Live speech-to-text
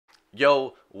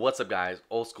Yo, what's up guys?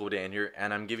 Old School Dan here,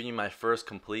 and I'm giving you my first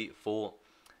complete full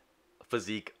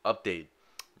physique update.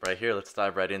 Right here, let's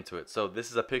dive right into it. So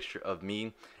this is a picture of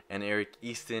me and Eric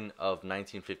Easton of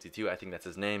 1952. I think that's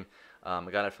his name. I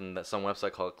got it from some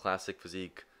website called Classic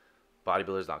Physique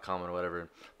bodybuilders.com or whatever,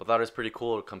 but thought it was pretty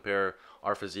cool to compare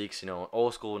our physiques,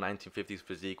 old school 1950s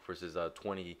physique versus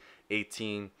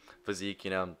 2018 physique.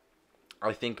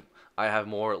 I think I have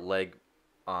more leg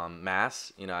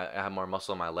mass. I have more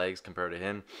muscle in my legs compared to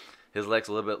him. His legs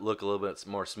look a little bit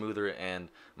more smoother, and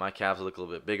my calves look a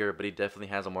little bit bigger. But he definitely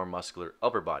has a more muscular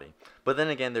upper body. But then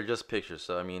again, they're just pictures,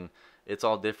 so I mean, it's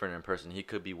all different in person. He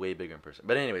could be way bigger in person.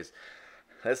 But anyways,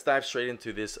 let's dive straight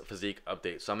into this physique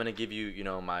update. So I'm gonna give you,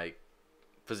 my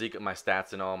physique, my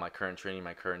stats and all, my current training,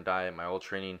 my current diet, my old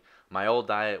training, my old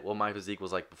diet, what my physique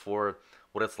was like before,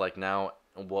 what it's like now,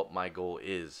 and what my goal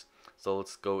is. So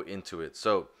let's go into it.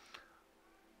 So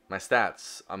my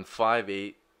stats, I'm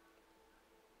 5'8"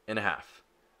 and a half.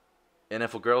 And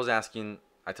if a girl's asking,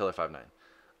 I tell her 5'9".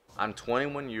 I'm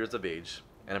 21 years of age,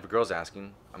 and if a girl's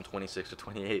asking, I'm 26 or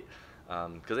 28,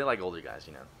 because they like older guys.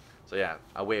 So yeah,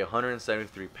 I weigh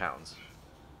 173 pounds.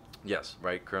 Yes,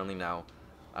 right, currently now,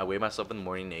 I weigh myself in the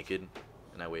morning naked,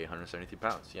 and I weigh 173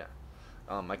 pounds, yeah.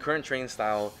 My current training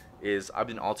style is I've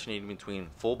been alternating between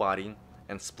full body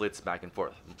and splits back and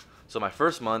forth. So my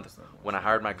first month, when I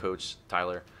hired my coach,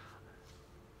 Tyler,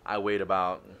 I weighed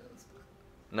about,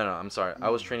 no, I'm sorry, I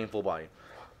was training full body.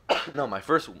 No, my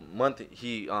first month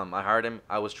I hired him,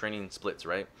 I was training splits,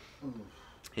 right?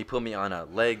 He put me on a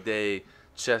leg day,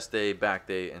 chest day, back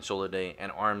day, and shoulder day,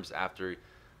 and arms after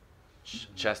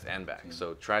chest and back.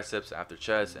 So triceps after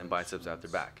chest and biceps after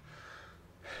back.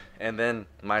 And then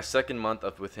my second month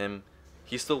with him,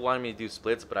 he still wanted me to do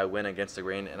splits, but I went against the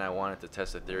grain and I wanted to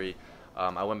test the theory.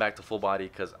 I went back to full body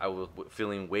because I was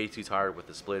feeling way too tired with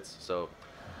the splits. So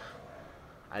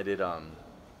I did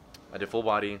full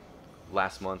body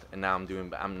last month, and now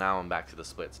I'm back to the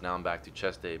splits. Now I'm back to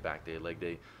chest day, back day, leg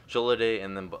day, shoulder day,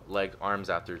 and then leg, arms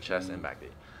after chest and back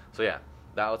day. So yeah,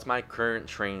 that's my current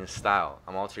training style.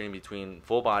 I'm alternating between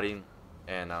full body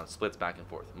and splits back and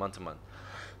forth, month to month.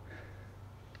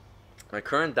 My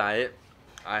current diet,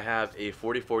 I have a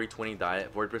 40-40-20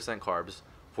 diet, 40% carbs,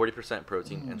 40%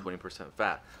 protein, and 20%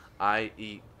 fat. I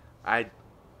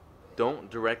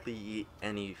don't directly eat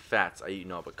any fats. I eat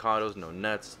no avocados, no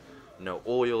nuts, no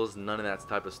oils, none of that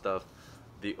type of stuff.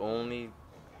 The only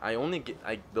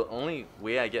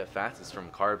way I get fats is from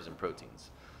carbs and proteins.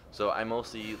 So I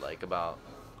mostly eat like about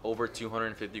over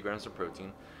 250 grams of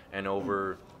protein and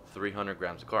over 300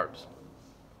 grams of carbs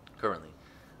currently.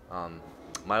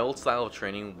 My old style of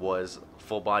training was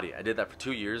full body. I did that for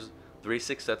 2 years,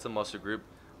 3-6 sets of muscle group.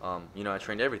 I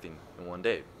trained everything in one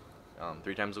day,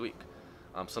 3 times a week.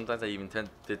 Sometimes I even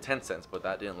did 10 sets, but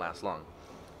that didn't last long.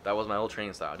 That was my old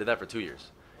training style. I did that for 2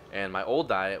 years. And my old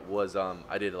diet was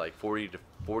I did like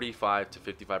 45 to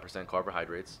 55%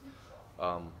 carbohydrates,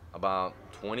 about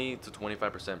 20 to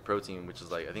 25% protein, which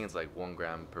is I think it's like 1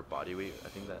 gram per body weight.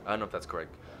 I don't know if that's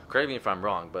correct. Correct me if I'm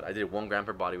wrong, but I did 1 gram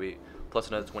per body weight plus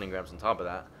another 20 grams on top of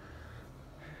that.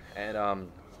 And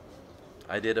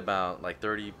I did about like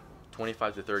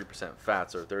 25 to 30%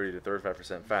 fats, or 30 to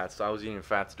 35% fats. So I was eating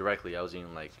fats directly. I was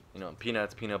eating like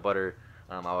peanuts, peanut butter,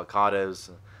 avocados.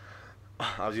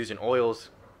 I was using oils,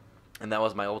 and that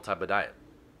was my old type of diet.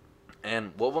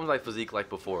 And what was my physique like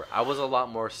before? I was a lot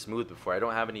more smooth before. I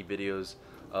don't have any videos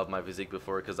of my physique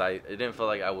before because it didn't feel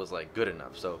like I was like good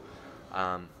enough. So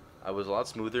I was a lot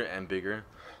smoother and bigger.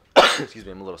 Excuse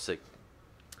me, I'm a little sick.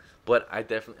 But I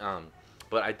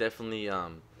definitely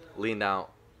leaned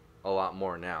out a lot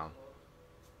more now.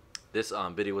 This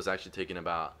video was actually taken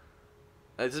about.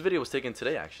 This video was taken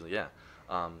today, actually. Yeah,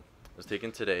 it was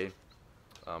taken today,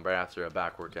 right after a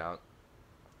back workout,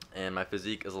 and my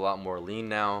physique is a lot more lean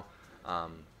now.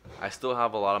 I still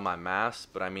have a lot of my mass,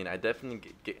 but I mean, I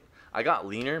definitely I got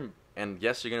leaner, and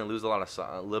yes, you're gonna lose a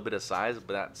little bit of size,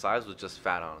 but that size was just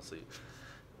fat, honestly.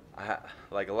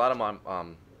 Like a lot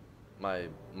of my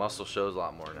muscle shows a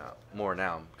lot more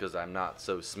now because I'm not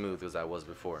so smooth as I was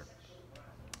before.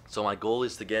 So my goal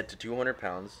is to get to 200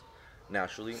 pounds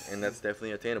naturally, and that's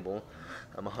definitely attainable.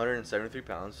 I'm 173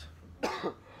 pounds.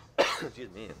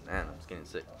 Excuse me, man, I'm just getting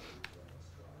sick.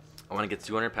 I want to get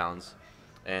 200 pounds,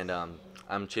 and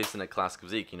I'm chasing a classic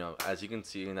physique. As you can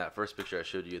see in that first picture I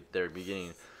showed you at the very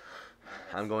beginning,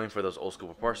 I'm going for those old school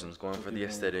proportions, going for the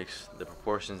aesthetics, the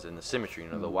proportions, and the symmetry.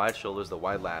 The wide shoulders, the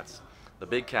wide lats, the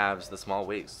big calves, the small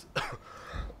waist.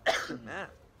 Man,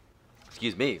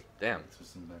 excuse me, damn.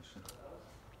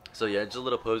 So yeah, just a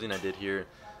little posing I did here.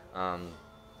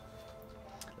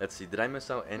 Let's see, did I miss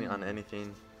out on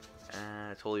anything?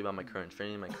 totally about my current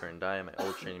training, my current diet, my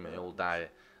old training, my old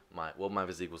diet, what my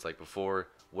physique was like before,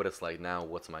 what it's like now,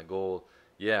 what's my goal.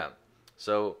 Yeah,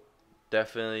 so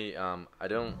definitely, I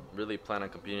don't really plan on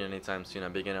competing anytime soon.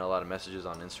 I've been getting a lot of messages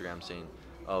on Instagram saying,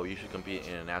 "Oh, you should compete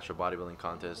in a natural bodybuilding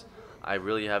contest." I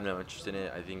really have no interest in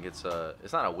it. I think it's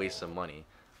not a waste of money.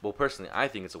 Well, personally, I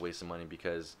think it's a waste of money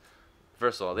because,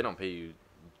 first of all, they don't pay you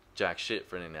jack shit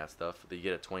for any of that stuff. You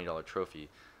get a $20 trophy.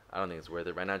 I don't think it's worth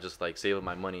it. Right now, just like save up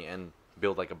my money and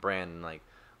build like a brand and like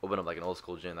open up like an old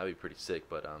school gym. That'd be pretty sick.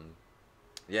 But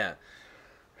yeah,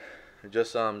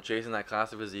 just chasing that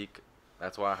classic physique.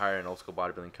 That's why I hired an old school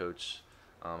bodybuilding coach.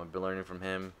 I've been learning from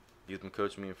him. He's been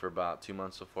coaching me for about 2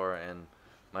 months so far, and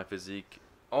my physique.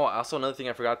 Oh, also another thing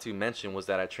I forgot to mention was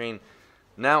that I train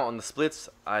now on the splits.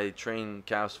 I train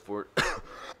calves for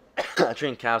I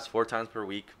train calves 4 times per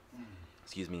week.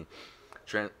 Excuse me.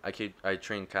 I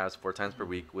train calves 4 times per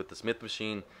week with the Smith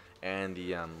machine and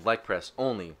the leg press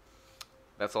only.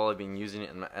 That's all I've been using,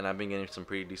 and I've been getting some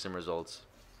pretty decent results.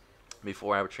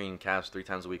 Before, I would train calves 3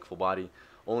 times a week, full body,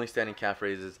 only standing calf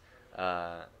raises,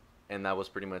 and that was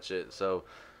pretty much it. So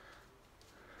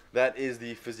that is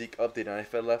the physique update. And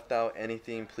if I left out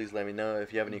anything, please let me know.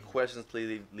 If you have any questions,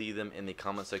 please leave them in the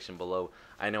comment section below.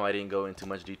 I know I didn't go into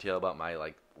much detail about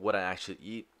my what I actually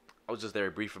eat. I was just very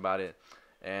brief about it.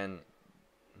 And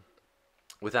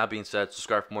with that being said,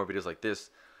 subscribe for more videos like this.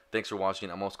 Thanks for watching.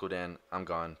 I'm Old School Dan. I'm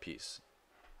gone. Peace.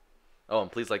 Oh,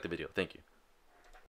 and please like the video. Thank you.